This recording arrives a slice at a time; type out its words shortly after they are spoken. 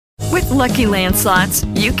Lucky Land Slots,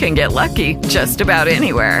 you can get lucky just about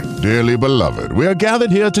anywhere. Dearly beloved, we are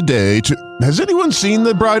gathered here today to... Has anyone seen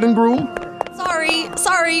the bride and groom?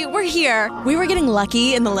 Sorry, we're here. We were getting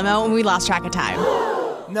lucky in the limo and we lost track of time.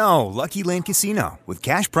 No, Lucky Land Casino, with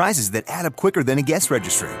cash prizes that add up quicker than a guest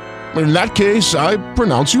registry. In that case, I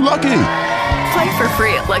pronounce you lucky. Play for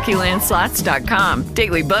free at LuckyLandSlots.com.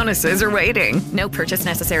 Daily bonuses are waiting. No purchase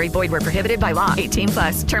necessary. Void where prohibited by law.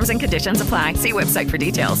 18+. Terms and conditions apply. See website for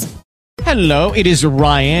details. Hello, it is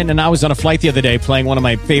Ryan, and I was on a flight the other day playing one of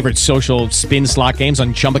my favorite social spin slot games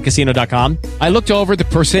on ChumbaCasino.com. I looked over at the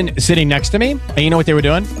person sitting next to me, and you know what they were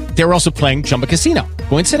doing? They were also playing Chumba Casino.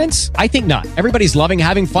 Coincidence? I think not. Everybody's loving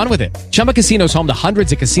having fun with it. Chumba Casino is home to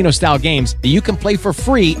hundreds of casino-style games that you can play for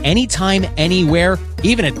free anytime, anywhere,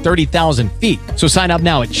 even at 30,000 feet. So sign up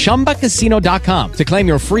now at ChumbaCasino.com to claim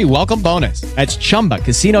your free welcome bonus. That's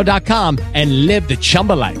ChumbaCasino.com and live the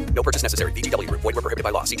Chumba life. No purchase necessary. VGW. Void where prohibited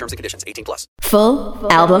by law. See terms and conditions. 18+.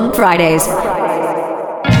 Full Album Fridays.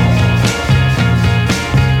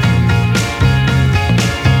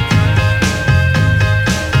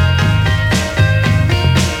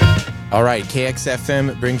 All right,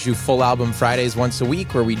 KXFM brings you Full Album Fridays once a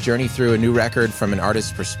week, where we journey through a new record from an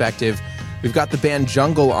artist's perspective. We've got the band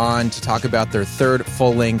Jungle on to talk about their third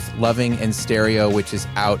full-length, Loving in Stereo, which is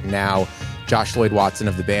out now. Josh Lloyd Watson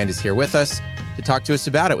of the band is here with us to talk to us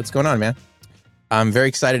about it. What's going on, man? I'm very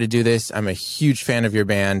excited to do this. I'm a huge fan of your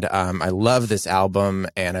band. I love this album,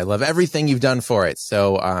 and I love everything you've done for it.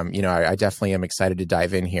 So, I definitely am excited to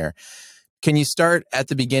dive in here. Can you start at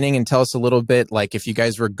the beginning and tell us a little bit, like, if you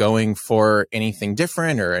guys were going for anything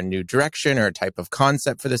different or a new direction or a type of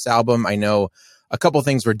concept for this album? I know a couple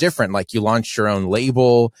things were different, like you launched your own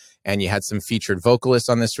label and you had some featured vocalists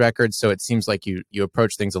on this record. So it seems like you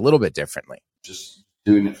approach things a little bit differently. Just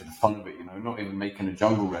doing it for the fun of it, not even making a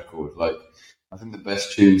jungle record. Like, I think the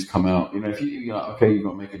best tunes come out, if you're like, okay, you've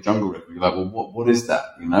got to make a jungle record, you're like, well, what is that,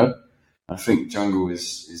 I think jungle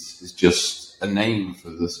is just a name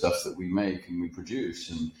for the stuff that we make and we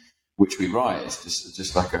produce and which we write. It's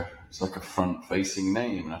just like a front-facing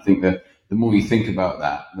name. And I think that the more you think about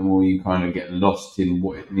that, the more you kind of get lost in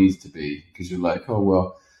what it needs to be, because you're like, oh,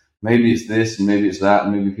 well, maybe it's this and maybe it's that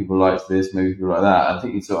and maybe people like this, maybe people like that. I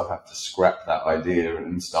think you sort of have to scrap that idea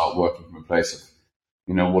and start working from a place of,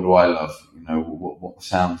 what do I love? What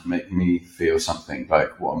sounds make me feel something?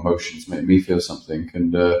 Like, what emotions make me feel something?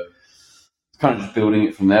 And kind of just building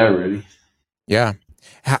it from there, really. Yeah.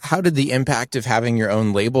 How did the impact of having your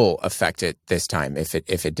own label affect it this time, if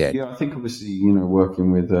it did? Yeah, I think obviously,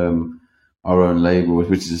 working with our own label,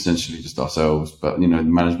 which is essentially just ourselves, but, the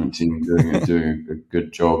management team doing a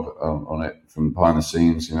good job on it from behind the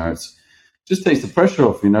scenes, it's just takes the pressure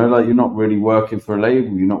off, like you're not really working for a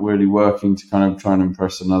label, you're not really working to kind of try and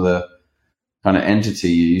impress another kind of entity.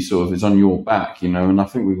 You sort of, it's on your back, and I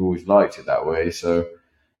think we've always liked it that way. So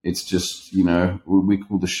it's just, we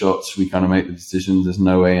call the shots, we kind of make the decisions. There's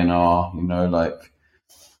no A&R, like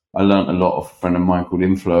I learned a lot off a friend of mine called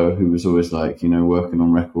Inflow, who was always like, working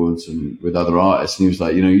on records and with other artists. And he was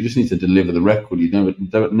like, you just need to deliver the record. You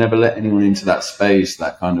never let anyone into that space,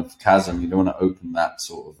 that kind of chasm. You don't want to open that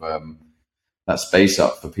sort of, that space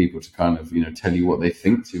up for people to kind of, tell you what they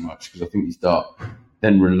think too much. Because I think you start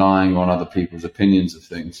then relying on other people's opinions of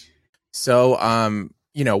things. So,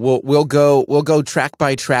 we'll go track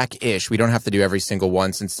by track ish. We don't have to do every single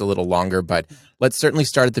one since it's a little longer, but let's certainly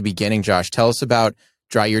start at the beginning. Josh, tell us about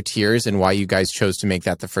Dry Your Tears and why you guys chose to make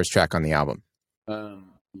that the first track on the album.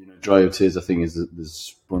 Dry Your Tears, I think,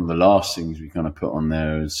 is one of the last things we kind of put on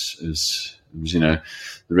there. Is the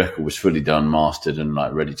record was fully done, mastered, and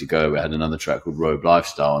like ready to go. We had another track called Robe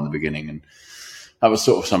Lifestyle in the beginning, and that was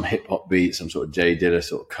sort of some hip hop beat, some sort of Jay Dilla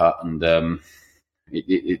sort of cut, and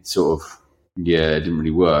it sort of, it didn't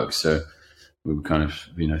really work. So we were kind of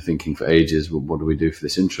thinking for ages, well, what do we do for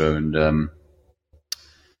this intro? And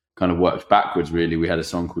kind of worked backwards, really. We had a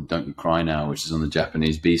song called Don't You Cry Now, which is on the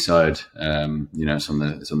Japanese B-side. It's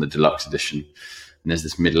on the deluxe edition. And there's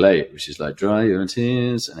this middle eight, which is like Dry Your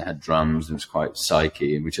Tears, and it had drums, and it was quite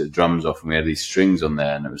psyche, and we took the drums off and we had these strings on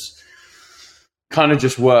there, and it was kind of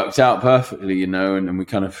just worked out perfectly, and we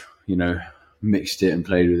kind of, mixed it and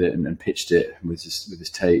played with it and pitched it with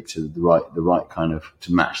this tape to the right kind of,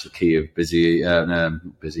 to match the key of Busy,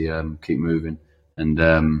 Keep Moving. And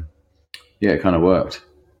it kind of worked.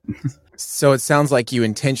 So it sounds like you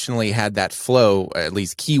intentionally had that flow, at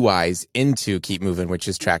least key-wise, into Keep Moving, which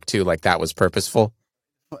is track 2, like that was purposeful?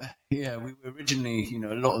 Yeah, we originally,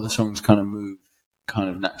 a lot of the songs kind of moved kind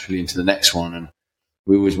of naturally into the next one, and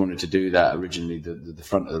we always wanted to do that. Originally, the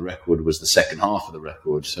front of the record was the second half of the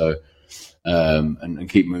record, so and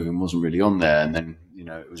Keep Moving wasn't really on there, and then,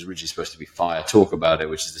 it was originally supposed to be Fire Talk About It,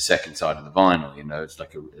 which is the second side of the vinyl. It's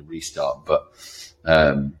like a restart, but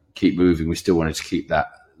Keep Moving, we still wanted to keep that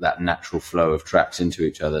natural flow of tracks into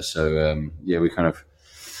each other. So we kind of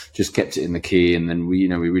just kept it in the key, and then we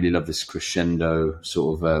really love this crescendo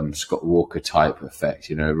sort of Scott Walker type effect.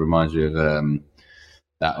 It reminds me of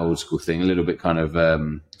that old school thing, a little bit kind of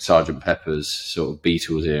Sgt. Pepper's sort of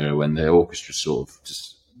Beatles era, when the orchestra sort of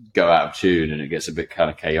just go out of tune and it gets a bit kind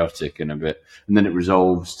of chaotic and then it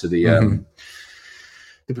resolves to the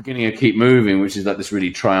beginning of Keep Moving, which is like this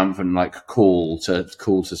really triumphant like call to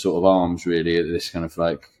sort of arms, really. This kind of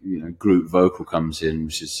like group vocal comes in,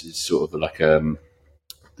 which is sort of like the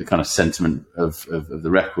kind of sentiment of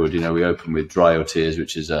the record. We open with Dry Your Tears,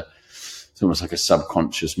 which is it's almost like a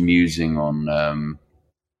subconscious musing on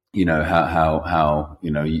how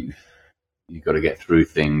you got to get through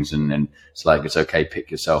things, and it's like, it's okay,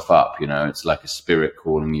 pick yourself up. It's like a spirit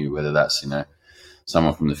calling you, whether that's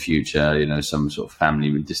someone from the future, some sort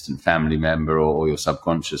of distant family member, or your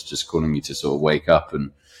subconscious just calling you to sort of wake up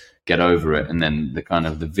and get over it. And then the kind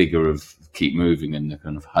of the vigor of Keep Moving and the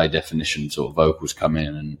kind of high definition sort of vocals come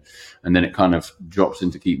in, and then it kind of drops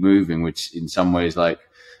into Keep Moving, which in some ways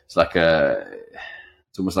it's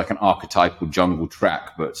almost like an archetypal jungle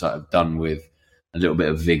track, but sort of done with a little bit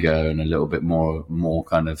of vigor and a little bit more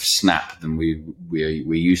kind of snap than we're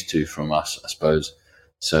used to from us, I suppose.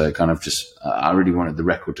 So it kind of just, I really wanted the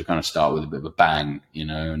record to kind of start with a bit of a bang,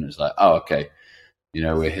 and it's like, oh, okay,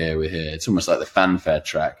 we're here. It's almost like the fanfare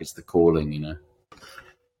track. It's the calling,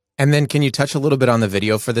 And then can you touch a little bit on the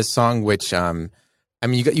video for this song, which,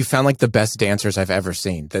 you found like the best dancers I've ever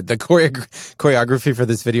seen. The choreography for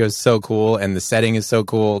this video is so cool, and the setting is so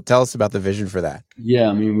cool. Tell us about the vision for that.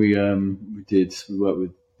 Yeah, we worked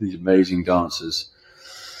with these amazing dancers.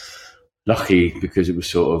 Lucky because it was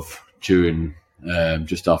sort of during,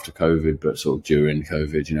 just after COVID, but sort of during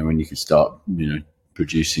COVID, when you could start,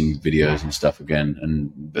 producing videos and stuff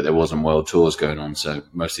again. But there wasn't world tours going on, so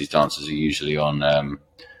most of these dancers are usually on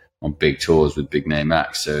big tours with big name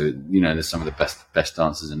acts. So, there's some of the best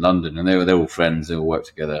dancers in London, and they're all friends. They all work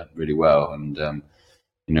together really well. And,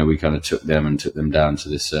 we kind of took them down to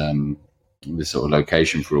this sort of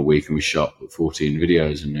location for a week, and we shot 14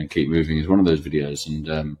 videos, and Keep Moving is one of those videos.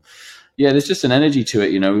 And, there's just an energy to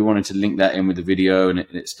it. We wanted to link that in with the video, and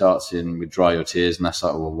it starts in with Dry Your Tears, and that's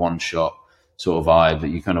like a one shot sort of vibe that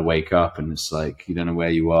you kind of wake up and it's like, you don't know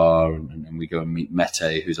where you are. And we go and meet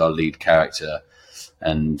Mete, who's our lead character.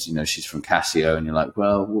 And, she's from Casio, and you're like,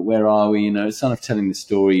 well, where are we? It's kind of telling the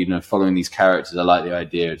story, following these characters. I like the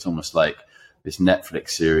idea. It's almost like this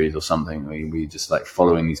Netflix series or something where we just like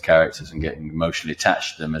following these characters and getting emotionally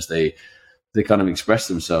attached to them as they kind of express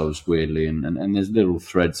themselves weirdly. And there's little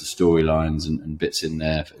threads of storylines and bits in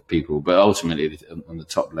there for people. But ultimately, on the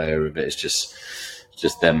top layer of it, it's just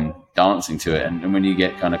them dancing to it, and when you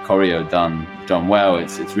get kind of choreo done well,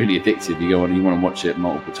 it's really addictive. You go on, you want to watch it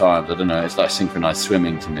multiple times. I don't know, it's like synchronized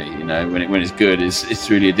swimming to me. When it's good, it's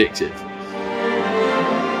really addictive.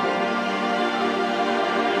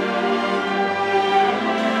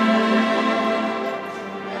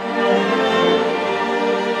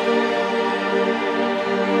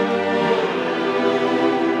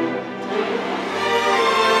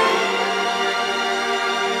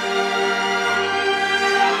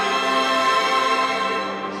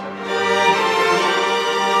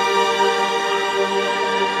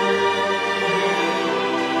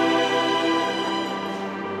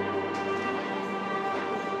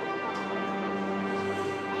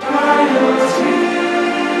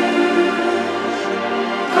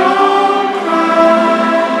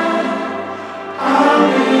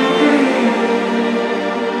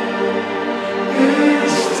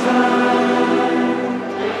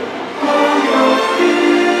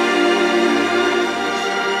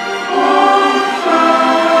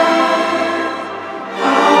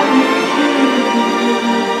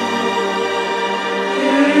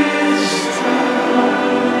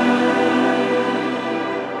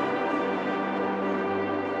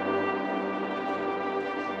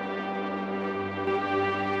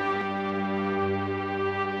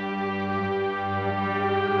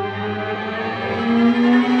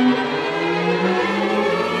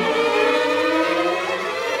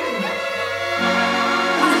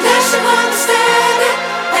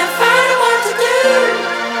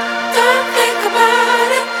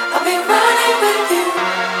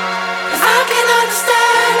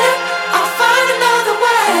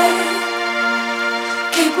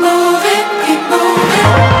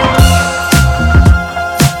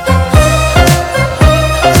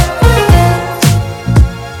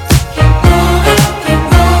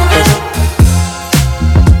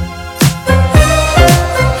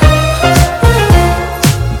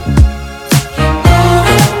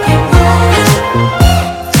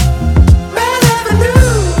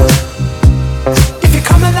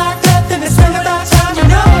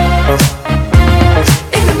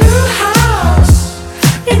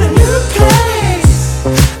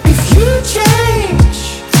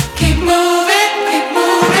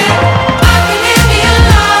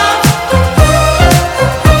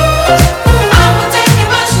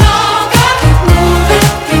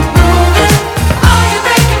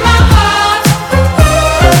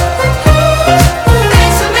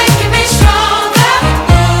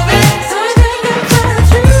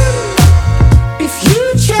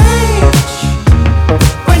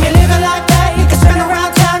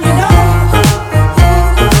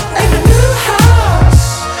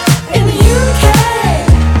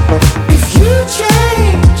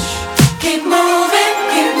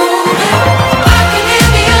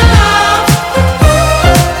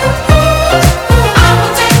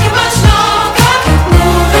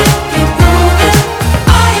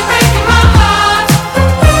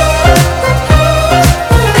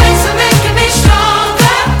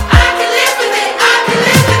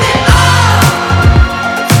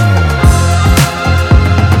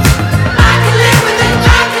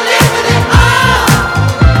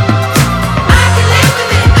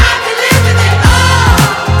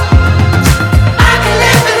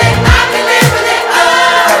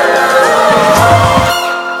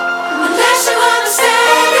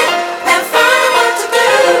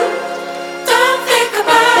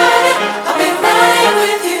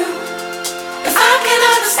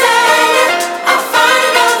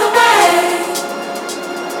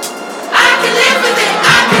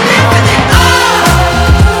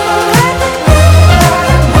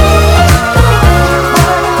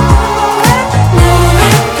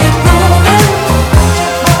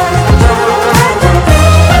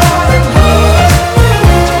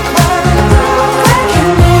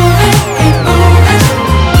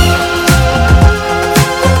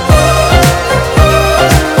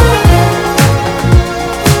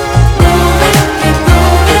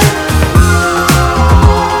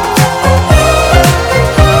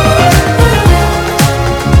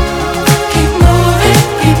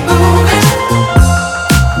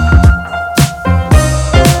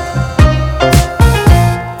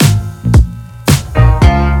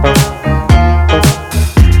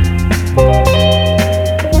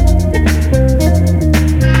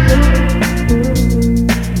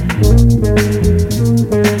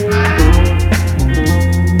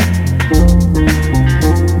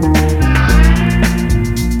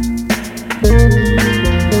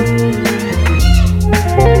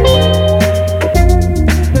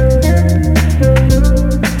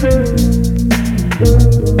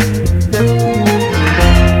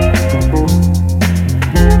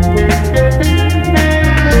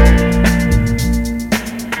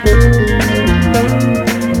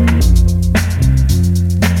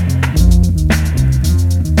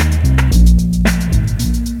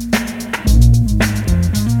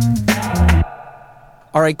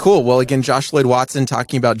 All right, cool. Well, again, Josh Lloyd Watson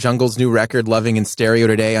talking about Jungle's new record, Loving in Stereo,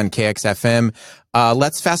 today on KXFM.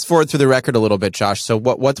 Let's fast forward through the record a little bit, Josh. So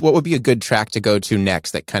what would be a good track to go to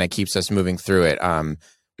next that kind of keeps us moving through it?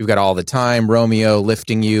 We've got All the Time, Romeo,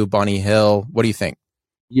 Lifting You, Bonny Hill. What do you think?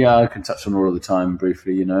 Yeah, I can touch on All of the Time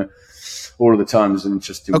briefly, you know. All of the Time is an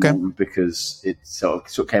interesting one because it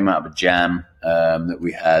sort of came out of a jam that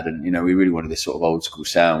we had, and you know, we really wanted this sort of old school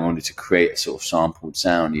sound. We wanted to create a sort of sampled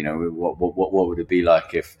sound. You know, what would it be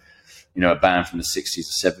like if, you know, a band from the 60s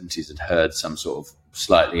or 70s had heard some sort of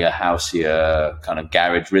slightly houseier kind of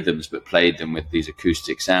garage rhythms, but played them with these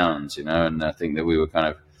acoustic sounds, you know. And I think that we were kind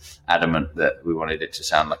of adamant that we wanted it to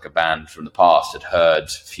sound like a band from the past had heard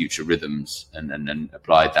future rhythms and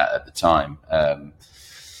applied that at the time.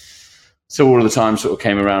 So All of the Time sort of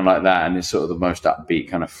came around like that, and it's sort of the most upbeat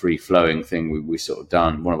kind of free-flowing thing we sort of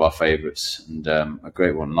done, one of our favourites, and a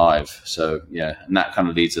great one live. So yeah, and that kind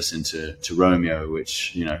of leads us into Romeo,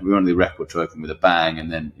 which, you know, we wanted the record to open with a bang, and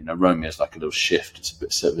then, you know, Romeo's like a little shift. It's a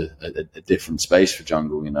bit sort of a different space for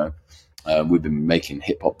Jungle, you know. We've been making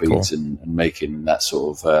hip-hop beats and making that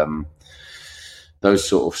sort of those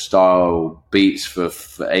sort of style beats for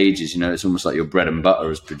ages. You know, it's almost like your bread and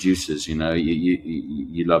butter as producers. You know,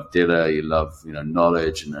 you love Dilla, you love, you know,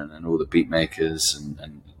 Knowledge and all the beat makers,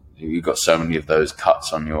 and you've got so many of those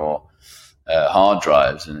cuts on your hard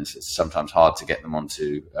drives, and it's sometimes hard to get them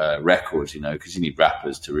onto records, you know, because you need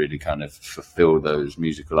rappers to really kind of fulfill those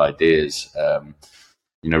musical ideas.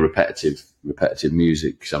 You know, repetitive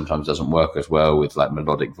music sometimes doesn't work as well with like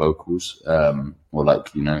melodic vocals, or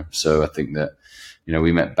like, you know. So I think that, you know,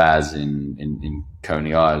 we met Baz in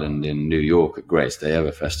Coney Island in New York at Greatest Day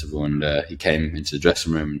Ever Festival, and he came into the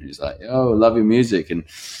dressing room and he's like, "Oh, I love your music." And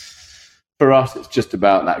for us, it's just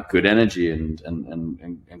about that good energy and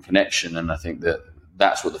connection. And I think that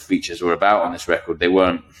that's what the features were about on this record. They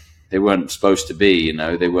weren't supposed to be, you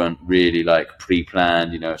know, they weren't really like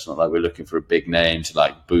pre-planned, you know. It's not like we're looking for a big name to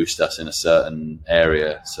like boost us in a certain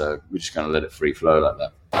area. So we just kind of let it free flow like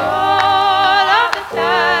that. All of the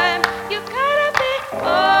time, you gotta be all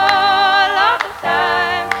of the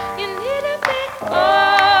time. You need to be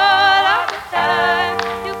all of the time.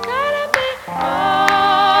 You gotta be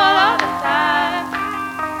all of the time.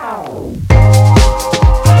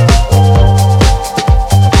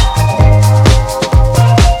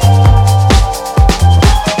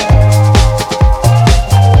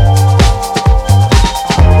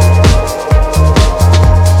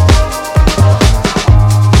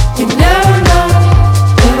 You never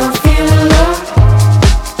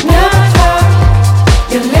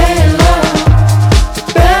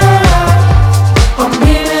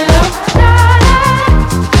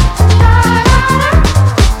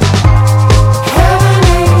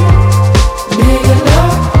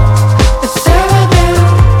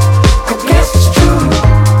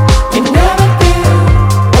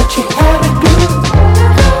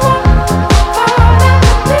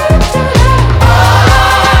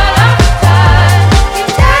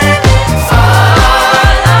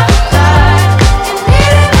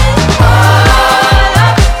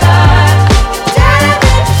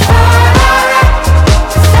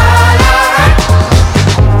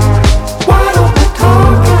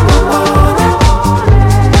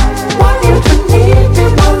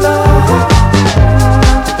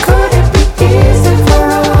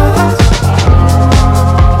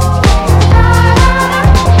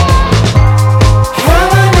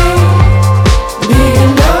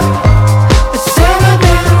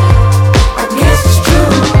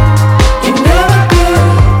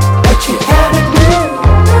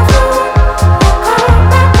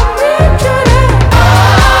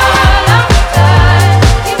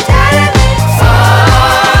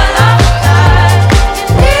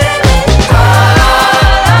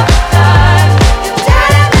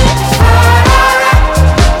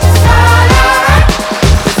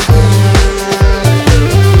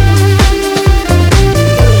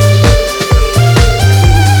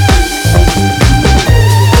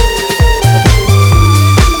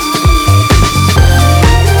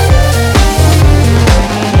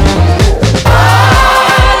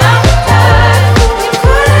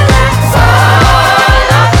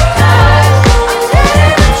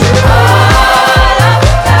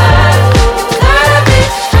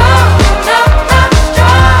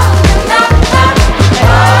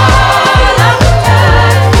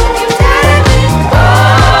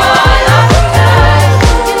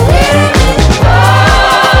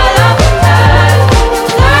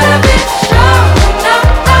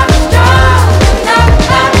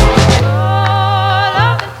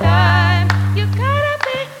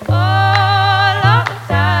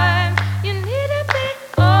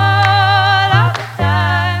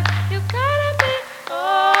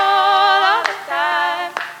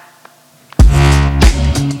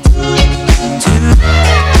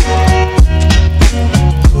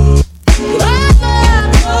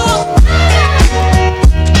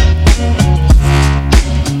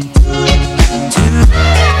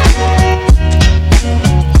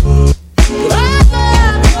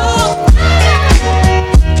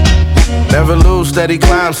steady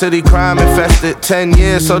climb, city crime infested. 10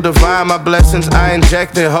 years, so divine, my blessings. I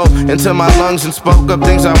injected hope into my lungs and spoke up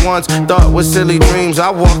things I once thought were silly dreams.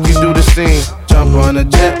 I walk you through the scene. Jump on a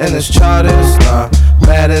jet and it's charted a star.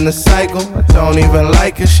 Bad in the cycle, I don't even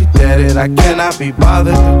like her, she dead it. I cannot be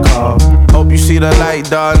bothered to call. Hope you see the light,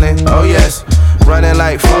 darling. Oh yes, running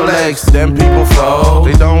like 4 legs, then people fold.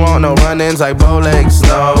 They don't want no run-ins like bow legs,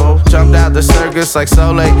 no. Jumped out the circus like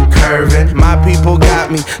Soleil, curving. My people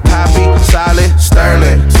got me, copy, solid,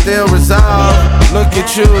 sterling. Still resolved, look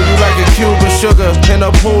at you, you like a cube of sugar in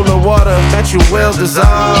a pool of water that you will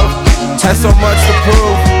dissolve. Had so much to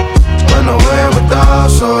prove, but no wherewithal,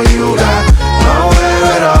 so you got nowhere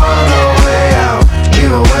at all, no way out.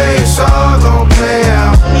 Either way, it's all gon' play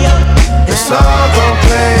out. It's all gon'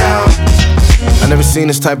 play out. I never seen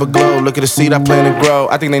this type of glow. Look at the seed I plan to grow.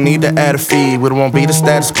 I think they need to add a feed, but it won't be the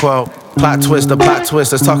status quo. Plot twist, the plot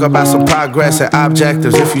twist. Let's talk about some progress and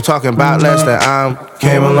objectives. If you talking about less, then I'm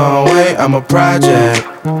came a long way. I'm a project.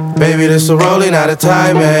 Baby, this a rolling out of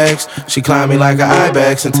Timex. She climbed me like an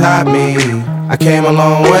ibex and tied me. I came a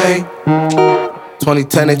long way.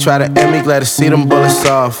 2010, they try to end me. Glad to see them bullets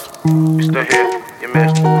off. You still here? You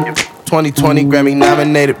missed. 2020 Grammy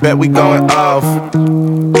nominated. Bet we going off.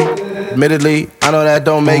 Admittedly, I know that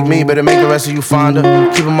don't make me, but it make the rest of you fonder.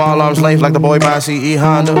 Keep them all arm's length like the boy by CE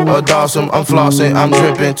Honda or Dawson. I'm flossing, I'm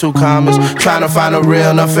dripping, 2 commas. Trying to find a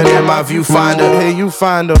real, nothing in my viewfinder. Here you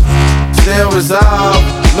find her, still resolved.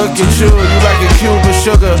 Look at you, you like a cube of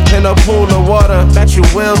sugar in a pool of water that you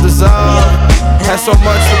will dissolve. Had so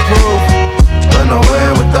much to prove, but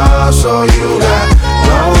nowhere withal, so you got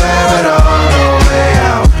nowhere at all, no way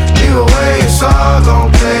out. Either way, it's all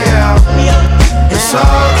gon' play out. It's all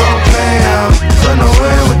gon' play out, but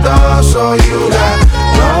nowhere withal, so you got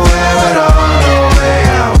nowhere at all, no way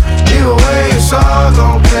out. Either way, it's all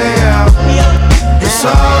gon' play out. It's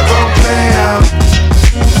all gon' play out.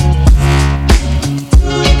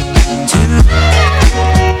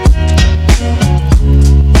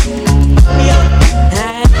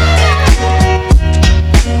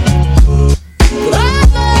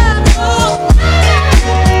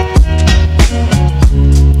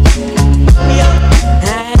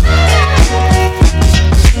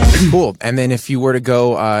 Cool. And then if you were to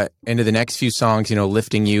go into the next few songs, you know,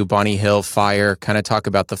 Lifting You, Bonnie Hill, Fire, kind of talk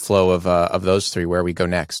about the flow of those three, where we go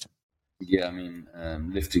next. Yeah, I mean,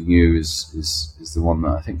 Lifting You is the one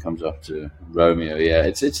that I think comes after Romeo. Yeah,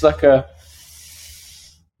 it's like a...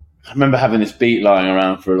 I remember having this beat lying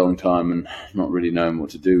around for a long time and not really knowing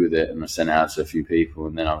what to do with it, and I sent it out to a few people,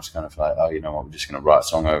 and then I was kind of like, oh, you know what, we're just going to write a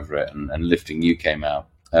song over it, and Lifting You came out.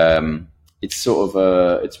 It's sort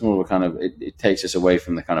of it's more of a kind of, it takes us away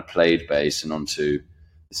from the kind of played bass and onto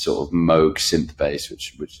the sort of Moog synth bass,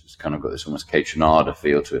 which has kind of got this almost Kate Trinada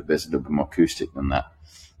feel to it, but it's a little bit more acoustic than that.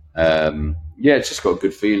 Yeah, it's just got a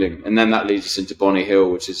good feeling. And then that leads us into Bonnie Hill,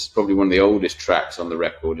 which is probably one of the oldest tracks on the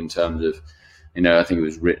record in terms of, you know, I think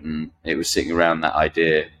it was sitting around that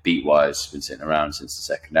idea beat-wise, been sitting around since the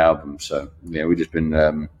second album. So, yeah, we've just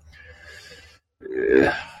been...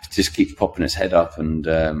 just keeps popping its head up, and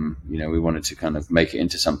you know, we wanted to kind of make it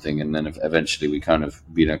into something, and then eventually we kind of,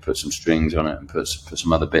 you know, put some strings on it and put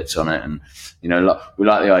some other bits on it, and you know, we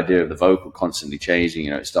like the idea of the vocal constantly changing.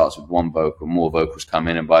 You know, it starts with one vocal, more vocals come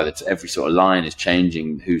in, and by every sort of line is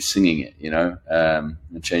changing who's singing it, you know, and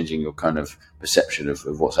changing your kind of perception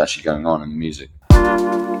of what's actually going on in the music.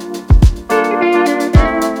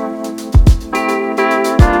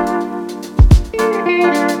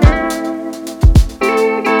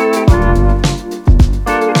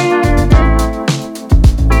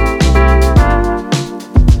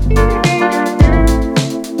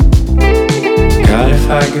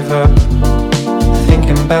 I give up,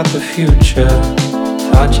 thinking about the future.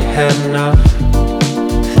 Thought you had enough,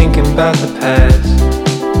 thinking about the past.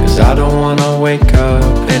 Cause I don't wanna wake up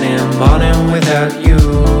any morning without you.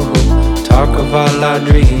 Talk of all our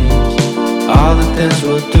dreams, all the things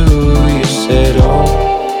we'll do. You said, oh,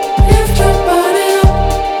 lift your body up,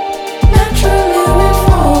 naturally we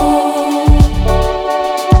fall.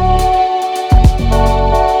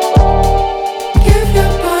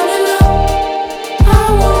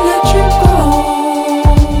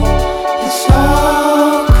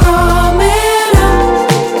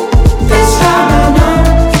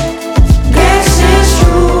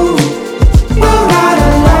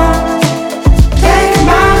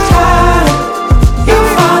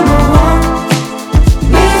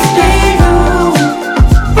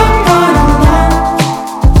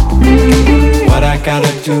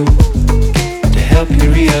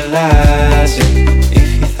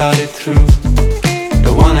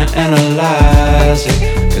 Analyze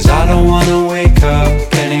it, cause I don't wanna wake up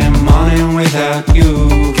any morning without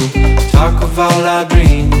talk of all our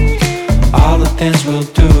dreams, all the things we'll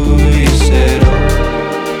do. You said, oh,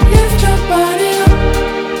 lift your body up,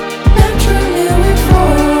 naturally we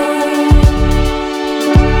fall.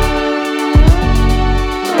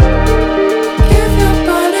 Give your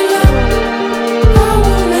body love, I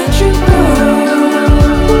won't let you go.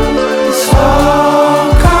 It's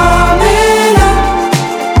all coming up,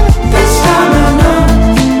 this time I know.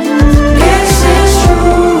 Guess it's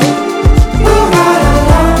true, we'll ride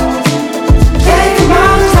along. Take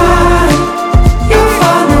my time, you'll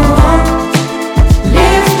find the one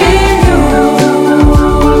lifting you.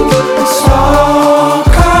 It's all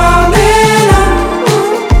coming up.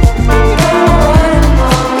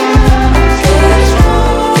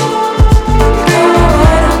 Feel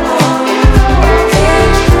myself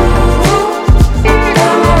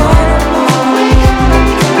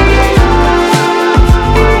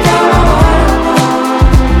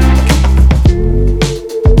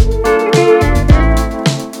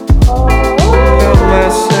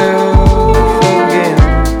again.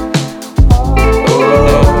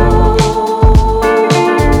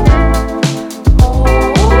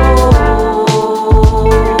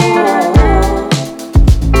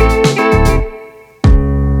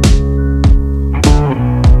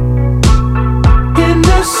 In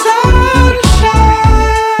the sunshine,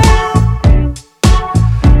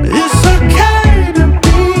 it's okay to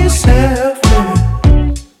be selfish.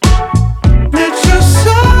 Let your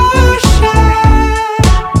soul shine.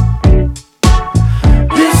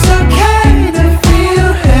 It's okay to feel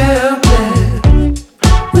helpless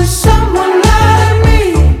with someone like me.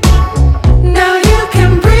 Now you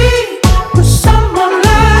can breathe with someone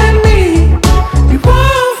like me. You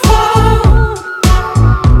won't fall.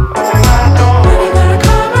 When you gonna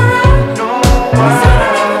come around? Said I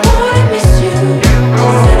never wanna miss you.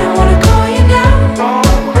 Said I wanna call you now.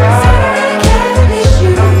 Said I really can't release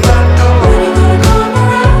you. When you gonna come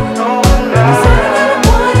around? Said I never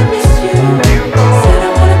wanna miss you. Said I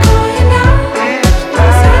wanna call you now.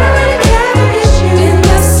 Said I really can't release you. In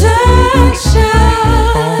the sunshine,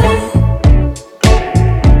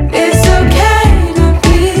 it's okay to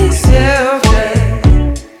be selfish.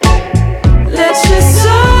 Let your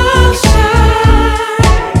soul shine.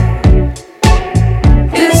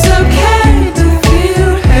 It's okay to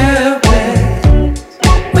feel helpless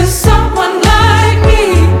with someone like me.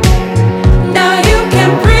 Now you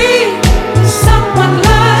can breathe with someone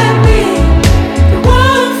like me. You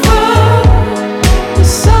won't fall with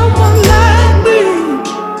someone like me.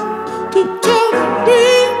 To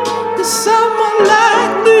breathe with someone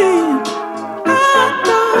like me. I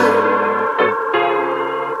know.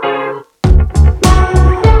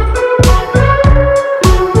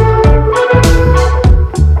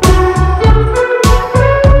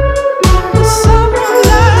 Someone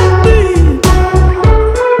like me.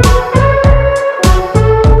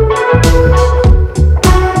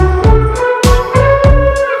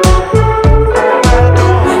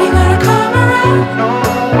 When you gonna come around?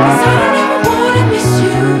 Said I never wanna miss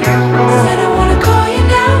you. Said I wanna call you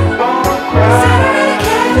now. Said I really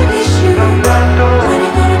can't release you. When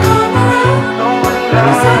you gonna come around?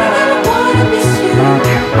 Said I never wanna miss you.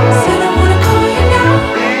 Said I wanna call you now.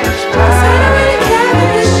 Said I really can't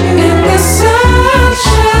release you. In the sunshine,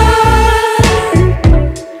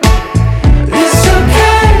 it's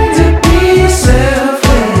okay to be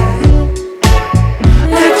selfish.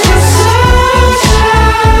 Let your soul shine.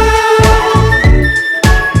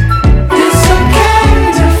 It's okay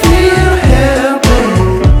to feel helpless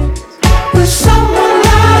with someone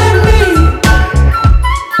like me.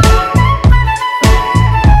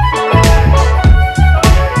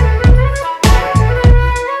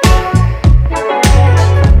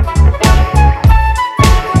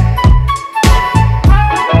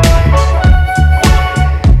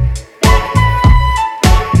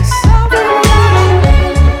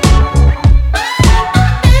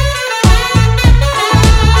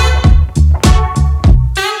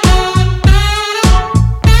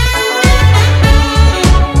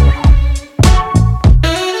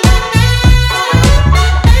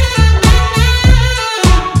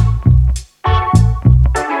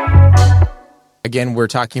 Again, we're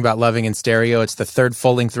talking about Loving in Stereo. It's the third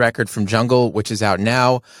full-length record from Jungle, which is out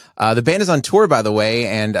now. The band is on tour, by the way,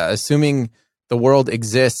 and assuming the world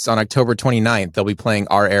exists on October 29th, they'll be playing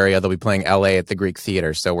our area. They'll be playing LA at the Greek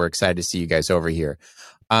Theater, so we're excited to see you guys over here.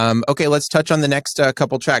 Okay, let's touch on the next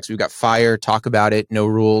couple tracks. We've got Fire, Talk About It, No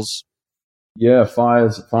Rules. Yeah,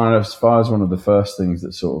 Fire's one of the first things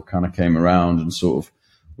that sort of kind of came around and sort of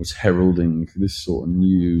was heralding this sort of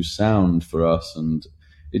new sound for us, and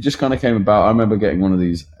it just kind of came about. I remember getting one of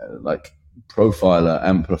these like profiler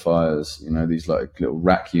amplifiers, these like little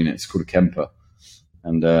rack units called a Kemper.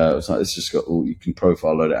 And it's like, it's just got you can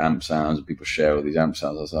profile a load of amp sounds and people share all these amp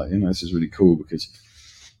sounds. I was like, this is really cool because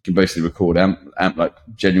you can basically record amp like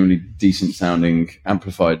genuinely decent sounding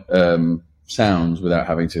amplified sounds without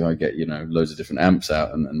having to get, loads of different amps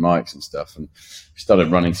out and mics and stuff. And we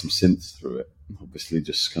started running some synths through it, obviously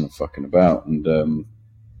just kind of fucking about. And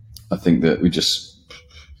I think that we just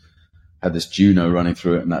had this Juno running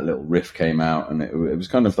through it and that little riff came out, and it was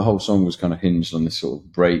kind of, the whole song was kind of hinged on this sort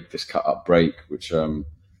of break, this cut up break, which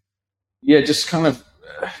just kind of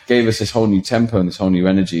gave us this whole new tempo and this whole new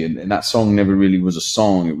energy. And that song never really was a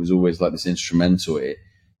song, it was always like this instrumental.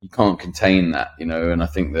 You can't contain that, and I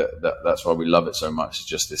think that's why we love it so much. It's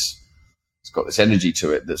just this, it's got this energy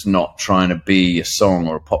to it that's not trying to be a song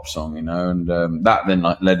or a pop song, and that then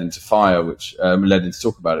like led into Fire, which led into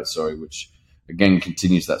Talk About It, which again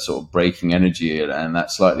continues that sort of breaking energy and that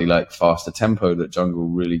slightly like faster tempo that Jungle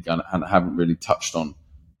really haven't really touched on,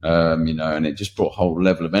 and it just brought a whole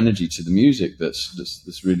level of energy to the music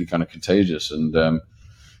that's really kind of contagious. And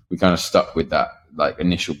we kind of stuck with that like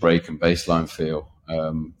initial break and bass line feel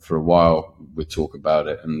for a while with Talk About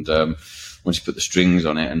It. And once you put the strings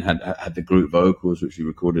on it and had the group vocals, which we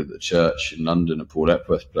recorded at the church in London at Paul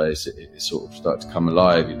Epworth's place, it sort of started to come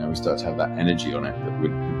alive. We started to have that energy on it that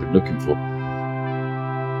we'd been looking for.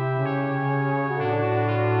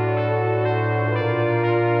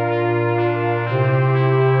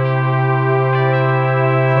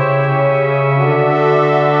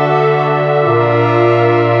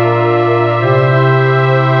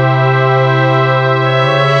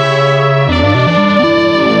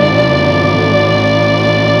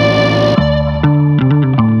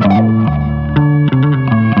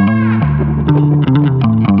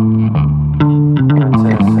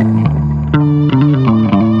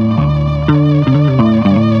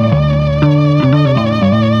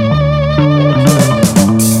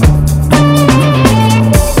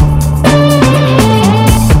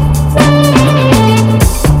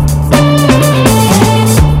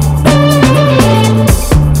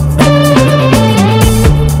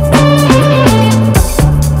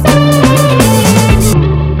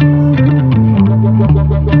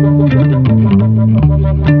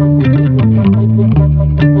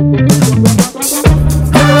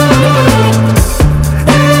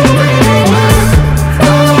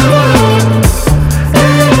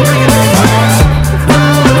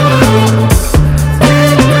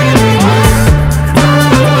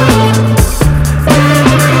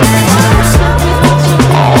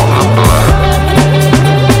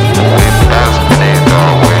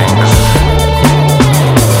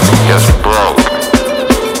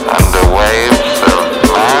 Waves of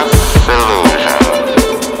mass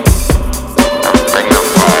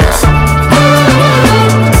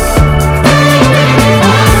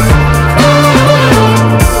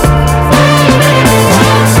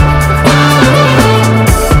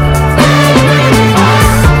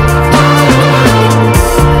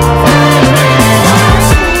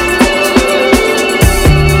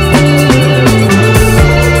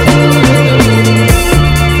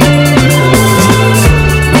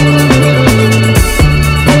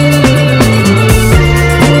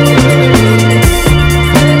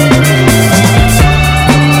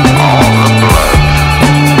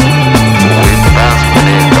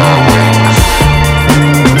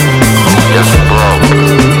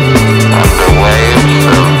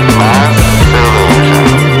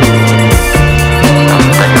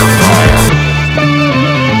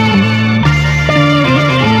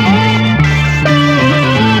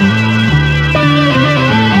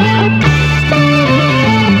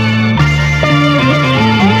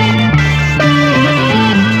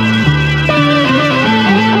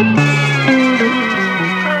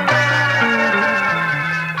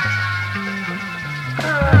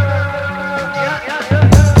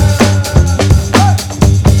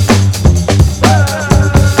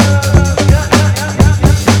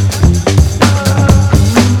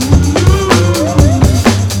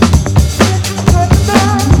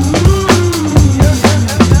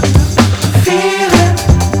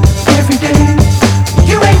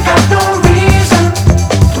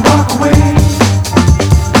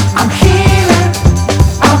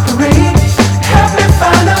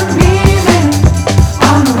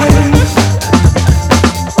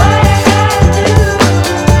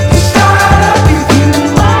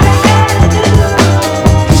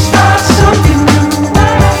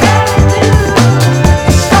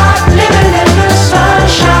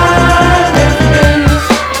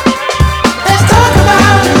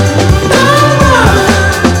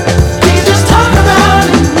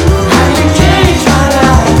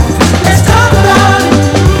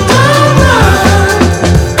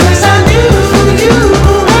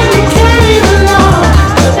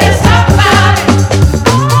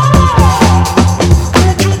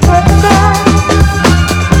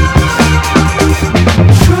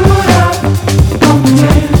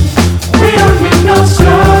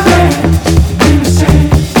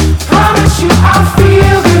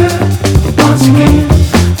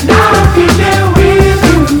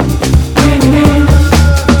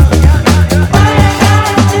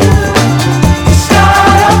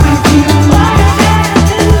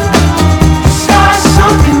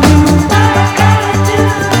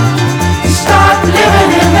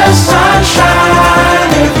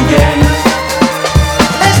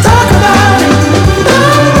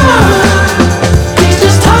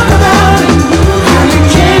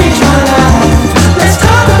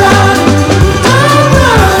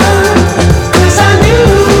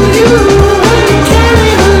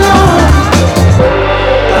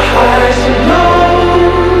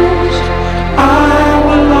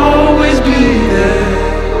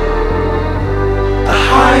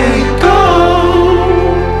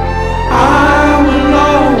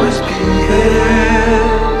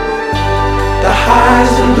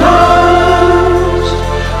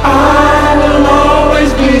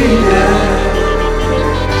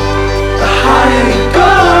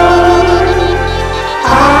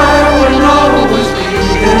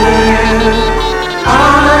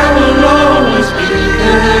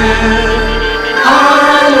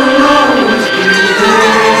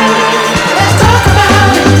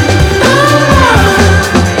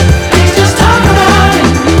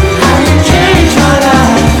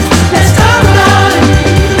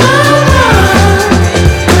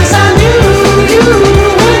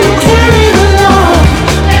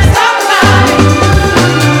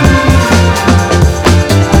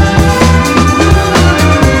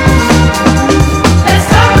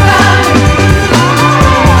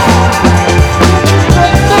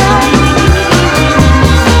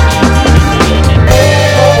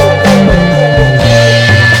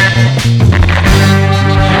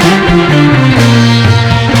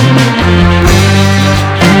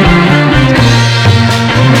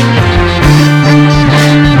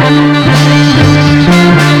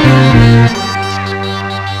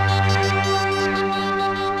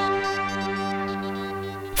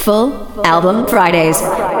Full Album Fridays.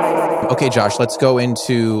 Okay, Josh, let's go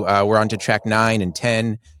into, we're on to track 9 and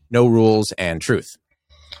 10, No Rules and Truth.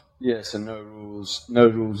 Yeah, so No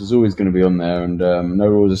Rules is always going to be on there, and No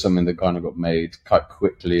Rules is something that kind of got made quite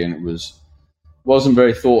quickly, and it wasn't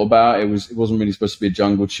very thought about. It wasn't really supposed to be a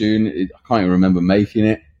jungle tune. I can't even remember making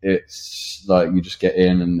it. It's like you just get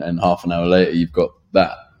in, and half an hour later you've got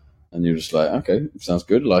that, and you're just like, okay, sounds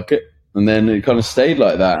good, like it. And then it kind of stayed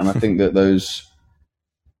like that, and I think that those,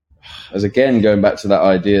 as again going back to that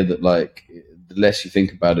idea that like the less you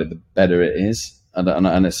think about it, the better it is.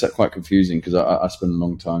 And it's quite confusing because I spent a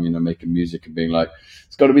long time, making music and being like,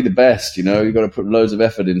 it's got to be the best, you've got to put loads of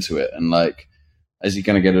effort into it. And like, as you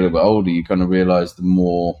kind of get a little bit older, you kind of realize the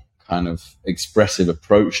more kind of expressive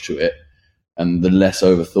approach to it and the less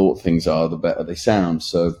overthought things are, the better they sound.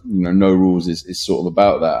 So, No Rules is sort of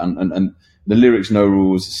about that. And the lyrics, No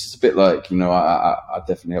Rules, it's a bit like, I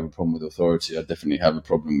definitely have a problem with authority. I definitely have a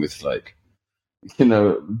problem with like,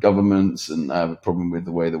 governments, and I have a problem with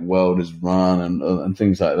the way the world is run and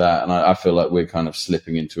things like that. And I feel like we're kind of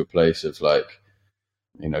slipping into a place of like,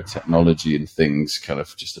 technology and things kind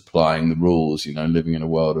of just applying the rules, living in a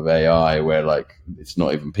world of AI where like it's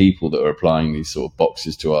not even people that are applying these sort of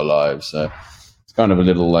boxes to our lives. So it's kind of a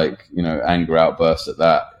little like, anger outburst at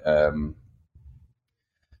that.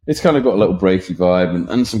 It's kind of got a little breaky vibe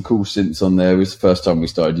and some cool synths on there. It was the first time we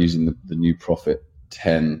started using the new Prophet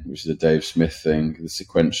 10, which is a Dave Smith thing, the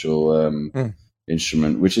sequential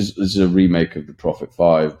instrument, which is a remake of the Prophet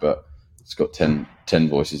 5, but it's got 10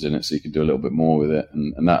 voices in it, so you can do a little bit more with it,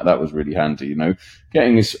 and that was really handy.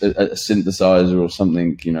 Getting a synthesizer or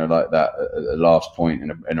something, like that at the last point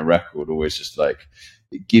in a record, always just like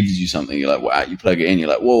it gives you something. You're like, wow, you plug it in, you're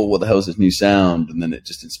like, whoa, what the hell is this new sound? And then it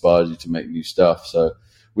just inspires you to make new stuff. So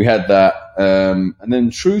we had that, and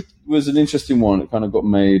then Truth was an interesting one. It kind of got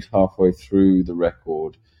made halfway through the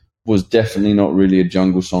record. Was definitely not really a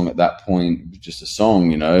jungle song at that point. It was just a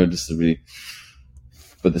song, just to really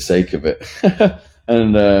for the sake of it.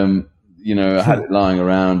 And I had it lying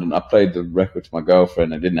around, and I played the record to my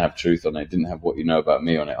girlfriend. I didn't have Truth on it. Didn't have What You Know About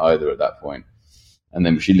Me on it either at that point. And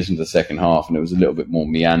then she listened to the second half, and it was a little bit more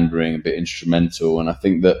meandering, a bit instrumental. And I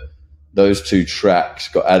think that those two tracks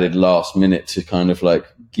got added last minute to kind of like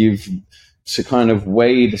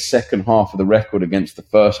weigh the second half of the record against the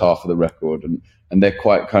first half of the record. And they're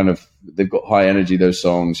quite they've got high energy, those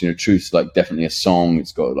songs. Truth's like definitely a song.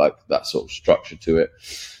 It's got like that sort of structure to it.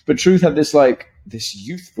 But Truth had this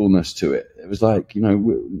youthfulness to it. It was like,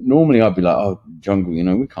 normally I'd be like, oh, jungle,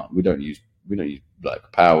 we don't use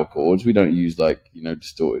like power chords. We don't use like,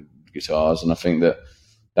 distorted guitars. And I think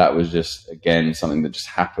that was just, again, something that just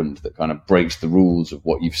happened that kind of breaks the rules of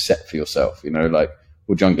what you've set for yourself, like,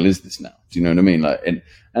 well, jungle is this now. Do you know what I mean? Like,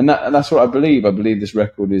 and that's what I believe. I believe this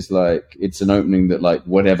record is like, it's an opening that like,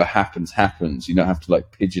 whatever happens. You don't have to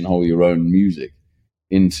like pigeonhole your own music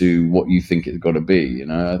into what you think it's got to be.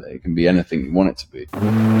 It can be anything you want it to be.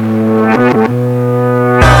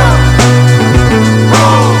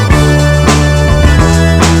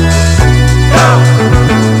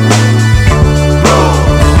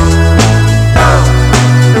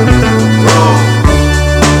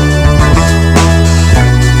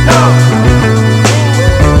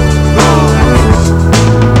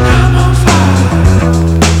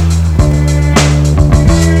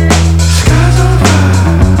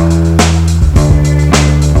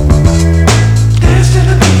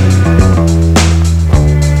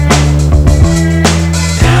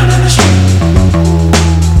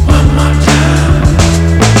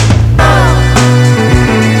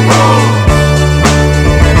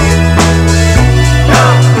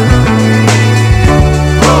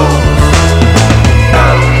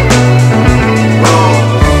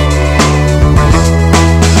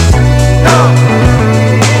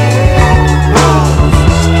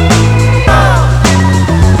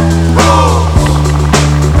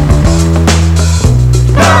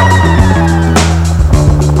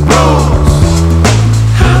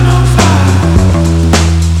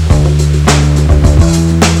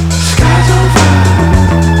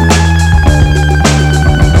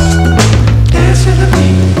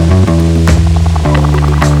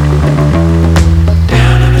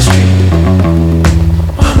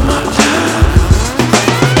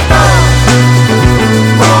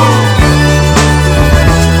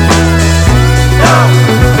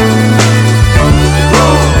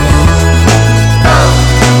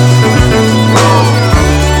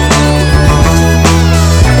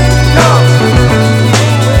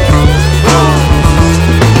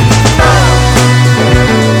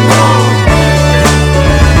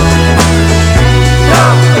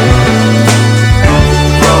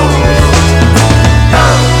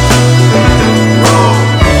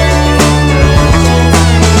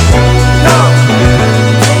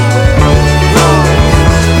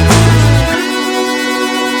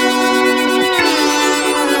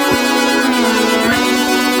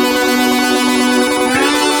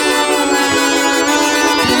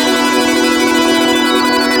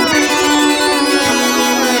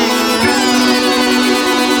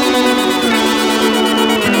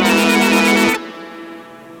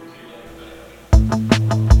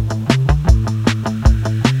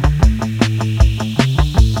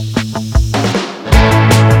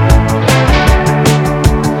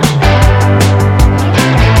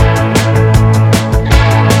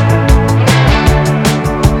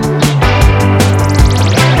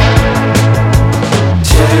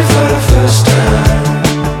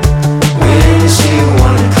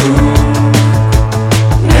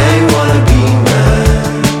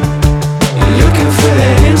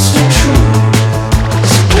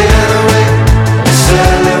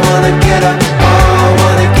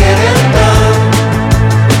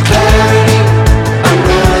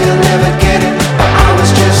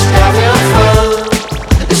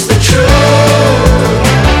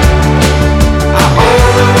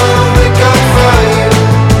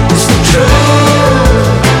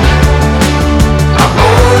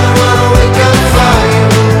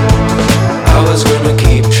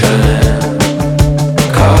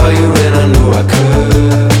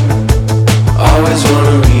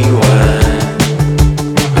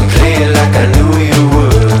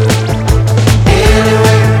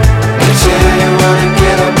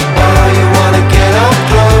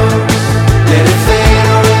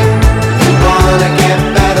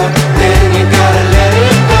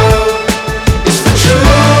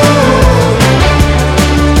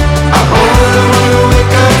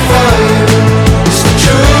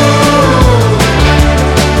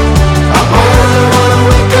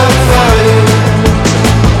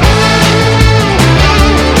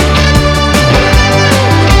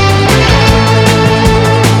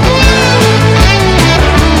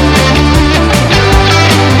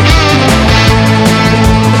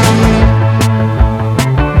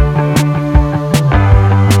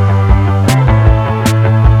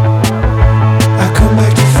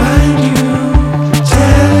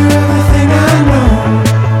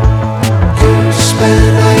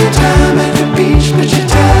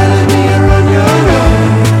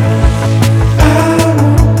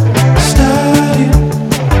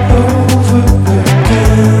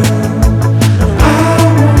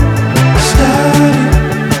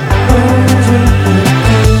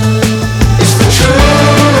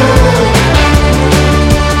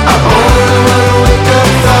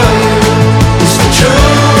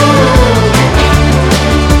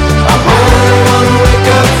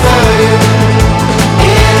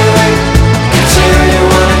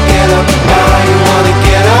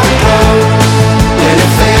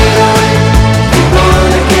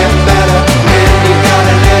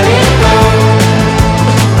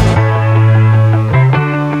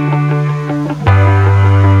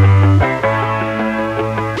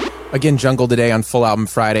 Again, Jungle today on Full Album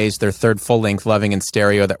Fridays, their third full-length Loving in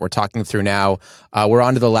Stereo that we're talking through now. We're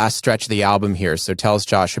on to the last stretch of the album here, so tell us,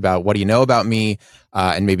 Josh, about What Do You Know About Me,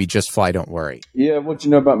 and maybe Just Fly, Don't Worry. Yeah, What Do You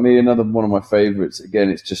Know About Me, another one of my favorites. Again,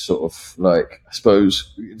 it's just sort of like, I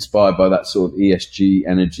suppose, inspired by that sort of ESG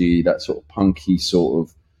energy, that sort of punky sort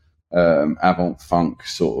of avant-funk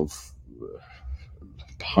sort of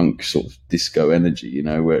punk sort of disco energy, you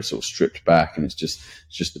know, where it's sort of stripped back and it's just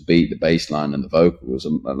the beat, the bass line and the vocals.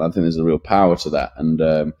 And I think there's a real power to that.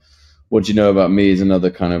 And What Do You Know About Me is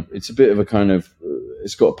another kind of, it's a bit of a kind of,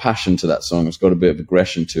 it's got a passion to that song. It's got a bit of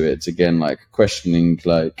aggression to it. It's again like questioning,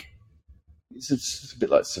 like, it's a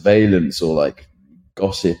bit like surveillance or like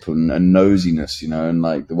gossip and nosiness, you know, and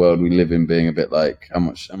like the world we live in being a bit like, how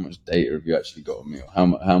much data have you actually got on me?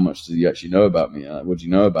 Or how much do you actually know about me? What do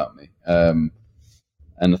you know about me?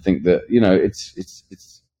 And I think that, you know,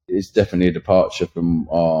 it's definitely a departure from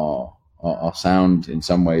our sound in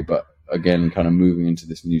some way, but again, kind of moving into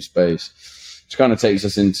this new space, which kind of takes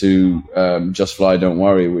us into Just Fly, Don't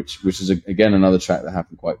Worry, which is again another track that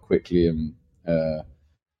happened quite quickly, and it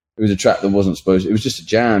was a track that wasn't supposed. It was just a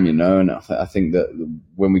jam, you know. And I think that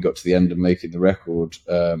when we got to the end of making the record.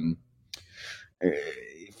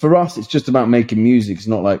 For us, it's just about making music. It's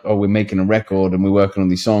not like, oh, we're making a record and we're working on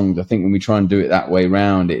these songs. I think when we try and do it that way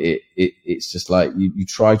round, it's just like you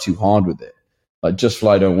try too hard with it. Like Just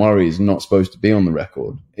Fly, Don't Worry is not supposed to be on the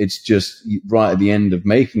record. It's just right at the end of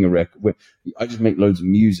making a record. I just make loads of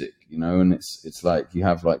music, you know, and it's like you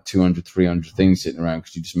have like 200, 300 things sitting around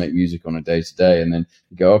because you just make music on a day to day. And then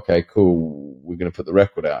you go, okay, cool, we're going to put the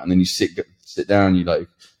record out. And then you sit down, you like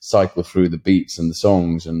cycle through the beats and the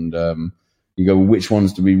songs and, you go, well, which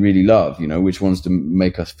ones do we really love? You know, which ones do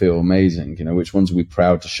make us feel amazing? You know, which ones are we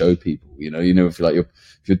proud to show people? You know, if you're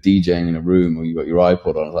DJing in a room or you got your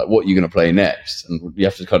iPod on, like, what are you going to play next? And you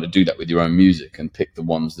have to kind of do that with your own music and pick the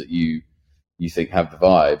ones that you think have the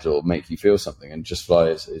vibes or make you feel something. And Just Fly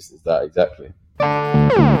is that exactly.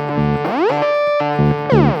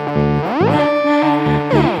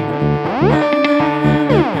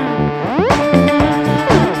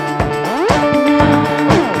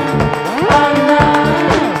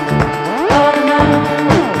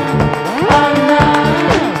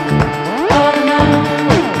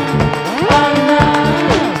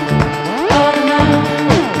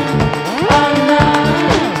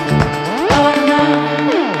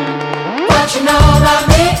 What you know about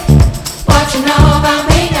me? What you know about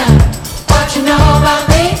me now?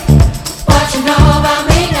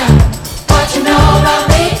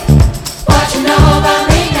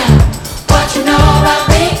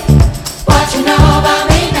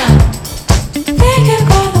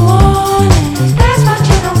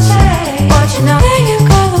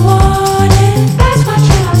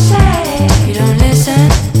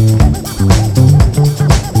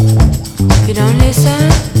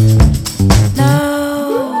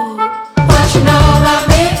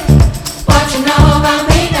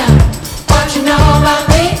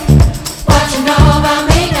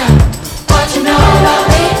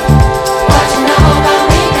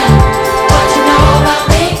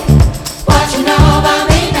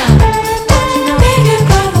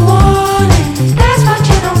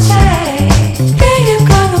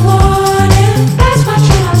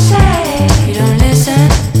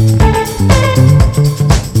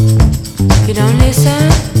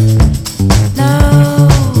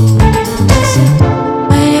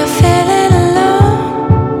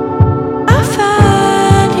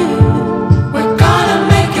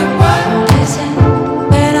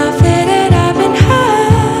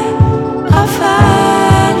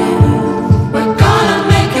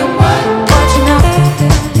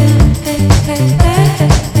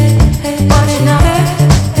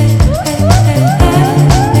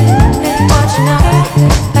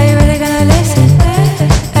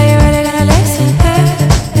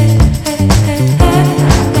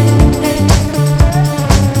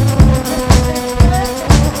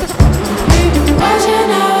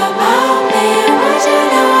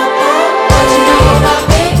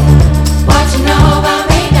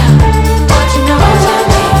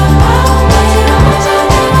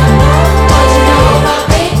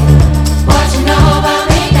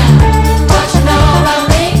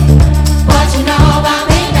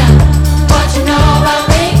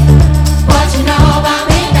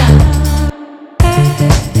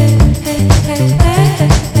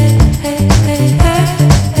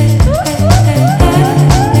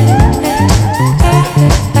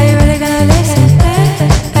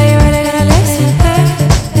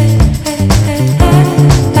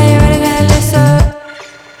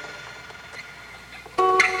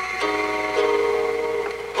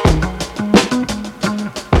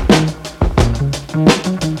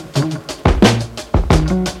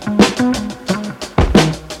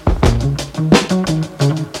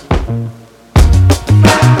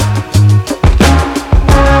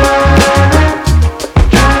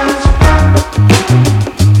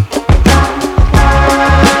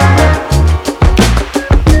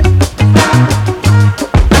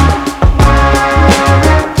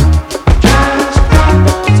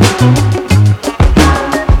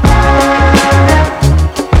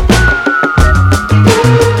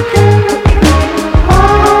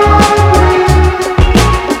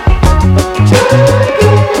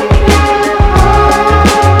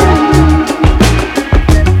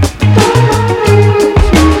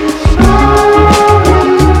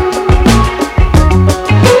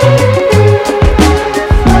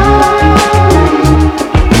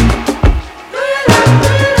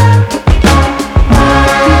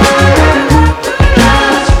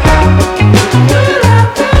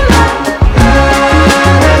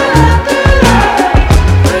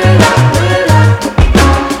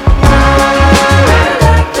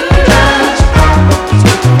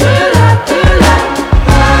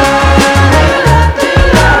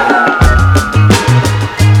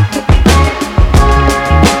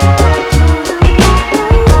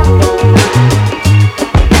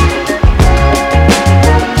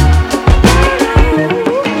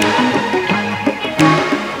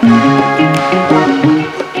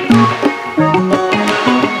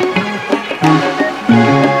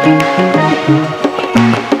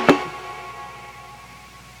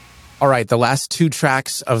 All right, the last two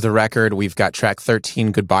tracks of the record, we've got track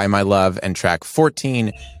 13, Goodbye My Love, and track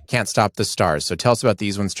 14, Can't Stop the Stars. So tell us about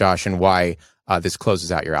these ones, Josh, and why this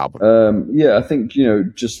closes out your album. Yeah, I think,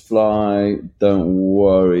 Just Fly, Don't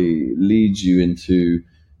Worry leads you into,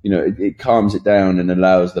 it calms it down and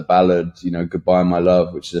allows the ballad, Goodbye My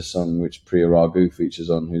Love, which is a song which Priya Raghu features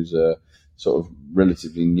on, who's a sort of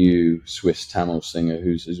relatively new Swiss Tamil singer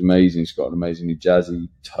who's amazing. She's got an amazingly jazzy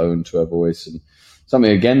tone to her voice, and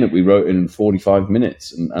something, again, that we wrote in 45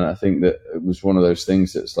 minutes. And I think that it was one of those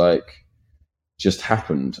things that's like just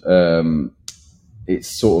happened.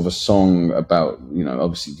 It's sort of a song about,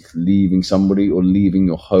 obviously leaving somebody or leaving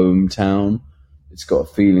your hometown. It's got a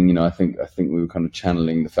feeling, I think we were kind of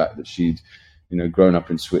channeling the fact that she'd, grown up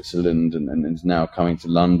in Switzerland and is now coming to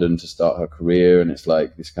London to start her career. And it's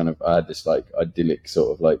like this kind of, I had this like idyllic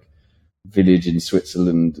sort of like village in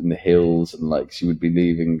Switzerland in the hills, and like she would be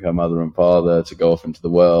leaving her mother and father to go off into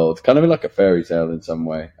the world, kind of like a fairy tale in some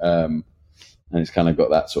way. And it's kind of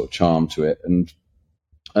got that sort of charm to it. And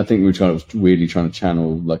I think we were really trying to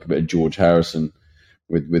channel like a bit of George Harrison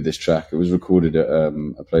with this track. It was recorded at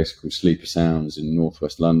a place called Sleeper Sounds in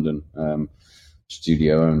northwest London,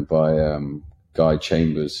 studio owned by Guy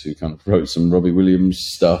Chambers, who kind of wrote some Robbie Williams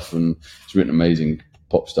stuff, and he's written amazing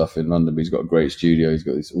pop stuff in London, but he's got a great studio. He's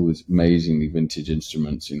got all these amazingly vintage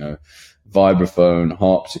instruments, vibraphone,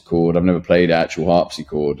 harpsichord. I've never played actual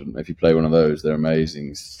harpsichord, and if you play one of those, they're amazing.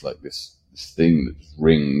 It's like this thing that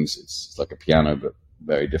rings. It's like a piano, but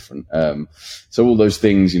very different. So all those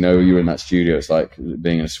things, you're in that studio, it's like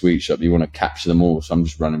being in a sweet shop. You want to capture them all. So I'm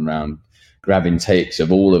just running around grabbing takes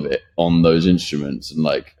of all of it on those instruments, and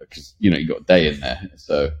like, because you got a day in there,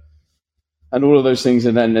 so. And all of those things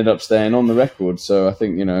and then ended up staying on the record. So I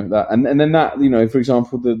think, that, and then that, for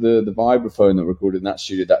example, the vibraphone that recorded in that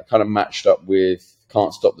studio, that kind of matched up with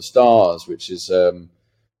Can't Stop the Stars, which is,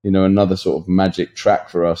 another sort of magic track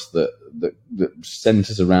for us that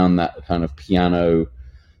centers around that kind of piano,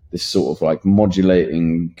 this sort of like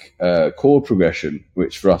modulating chord progression,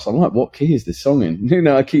 which for us, I'm like, what key is this song in?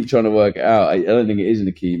 I keep trying to work it out. I don't think it is in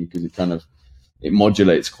a key, because it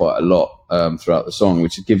modulates quite a lot throughout the song,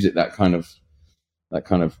 which gives it that kind of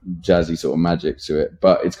jazzy sort of magic to it.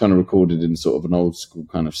 But it's kind of recorded in sort of an old school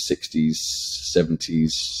kind of 60s,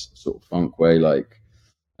 70s sort of funk way, like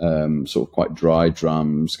sort of quite dry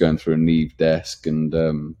drums going through a Neve desk. And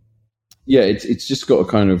it's just got a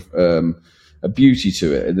kind of a beauty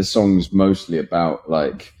to it. The song's mostly about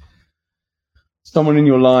like someone in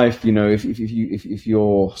your life, if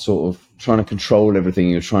you're sort of trying to control everything,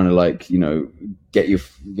 you're trying to like, get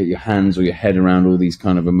your hands or your head around all these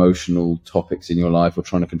kind of emotional topics in your life, or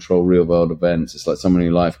trying to control real world events. It's like someone in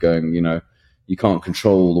your life going, you can't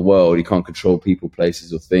control the world, you can't control people,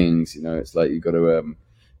 places, or things. It's like you've got to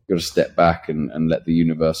step back and let the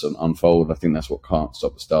universe unfold. I think that's what Can't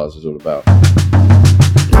Stop the Stars is all about.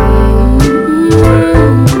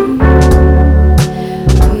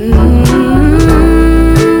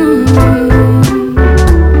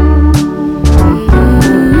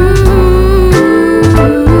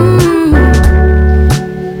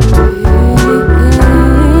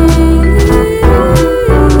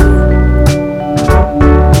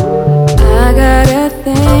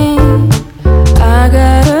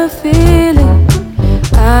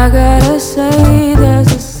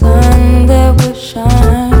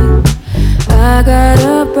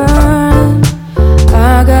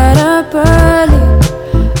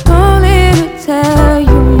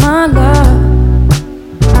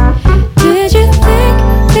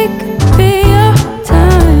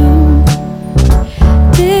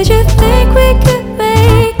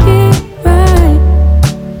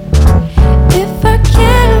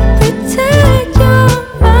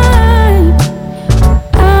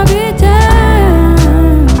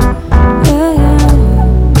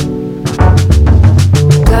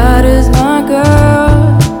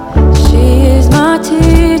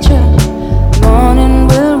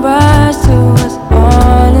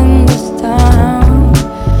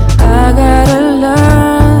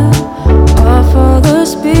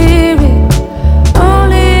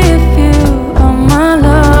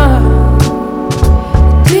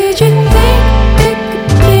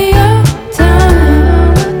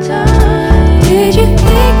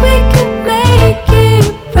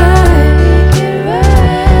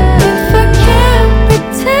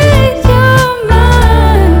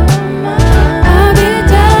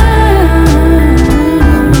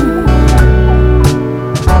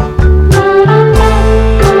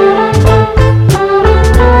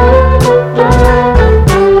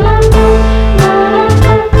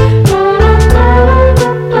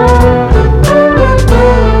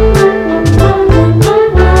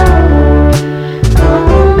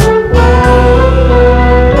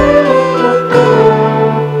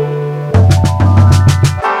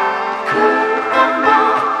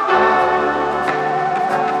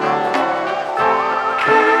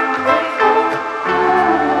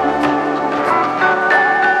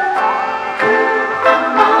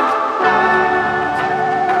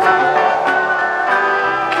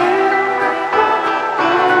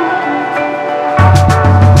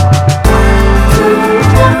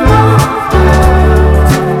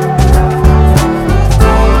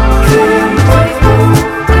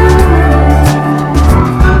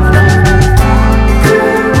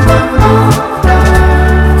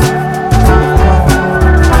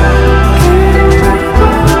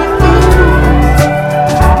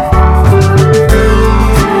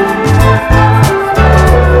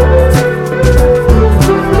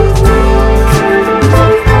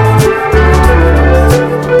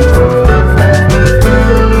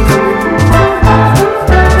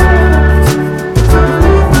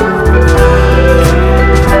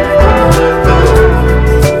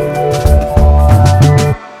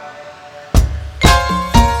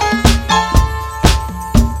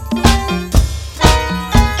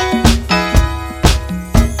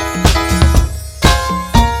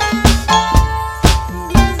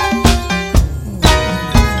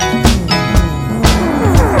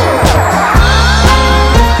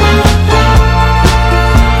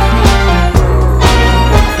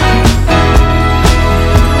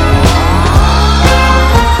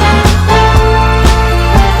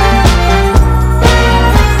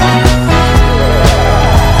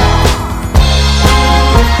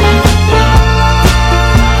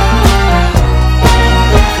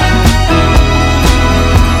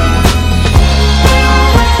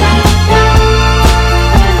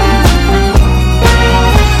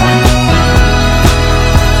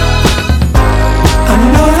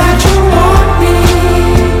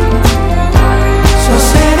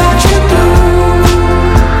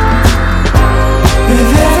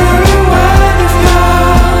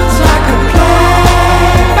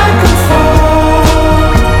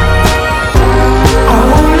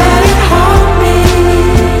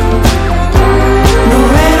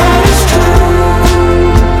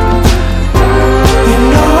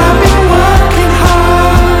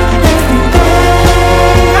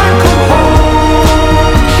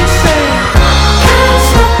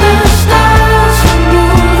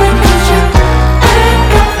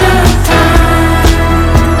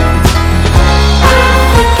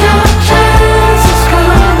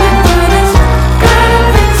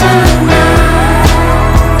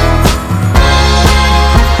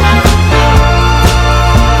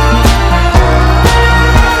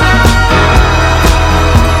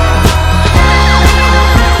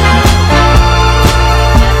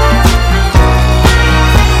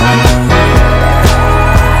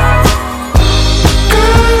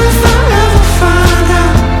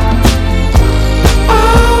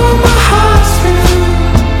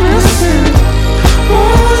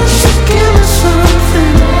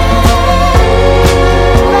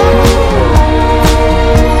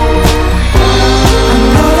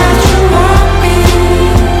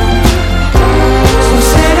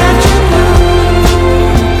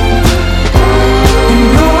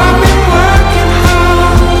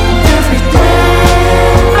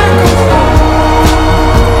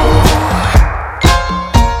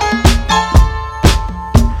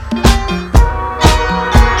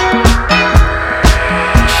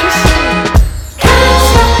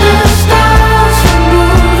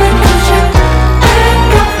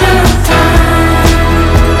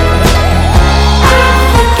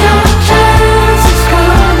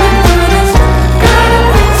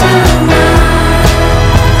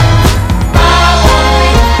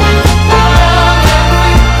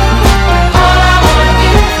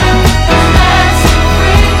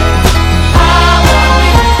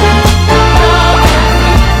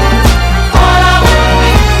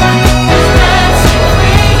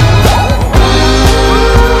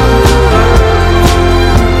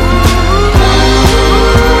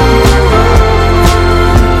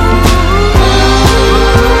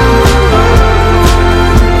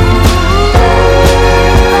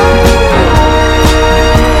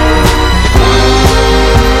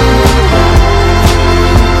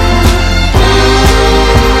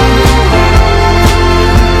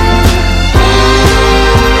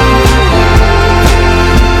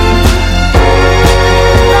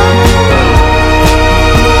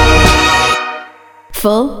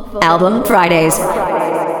 Album Fridays.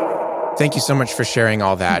 Thank you so much for sharing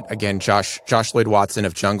all that. Again, Josh Lloyd Watson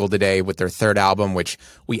of Jungle today with their third album, which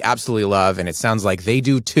we absolutely love, and it sounds like they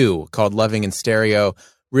do too, called Loving in Stereo.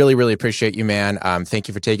 Really, really appreciate you, man. Thank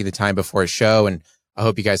you for taking the time before a show, and I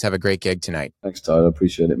hope you guys have a great gig tonight. Thanks, Tyler.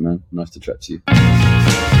 Appreciate it, man. Nice to chat to you.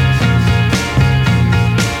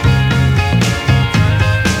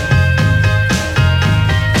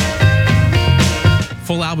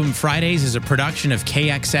 Full Album Fridays is a production of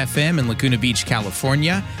KXFM in Laguna Beach,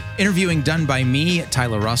 California. Interviewing done by me,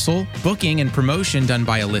 Tyler Russell. Booking and promotion done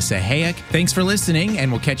by Alyssa Hayek. Thanks for listening,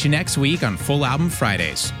 and we'll catch you next week on Full Album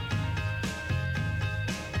Fridays.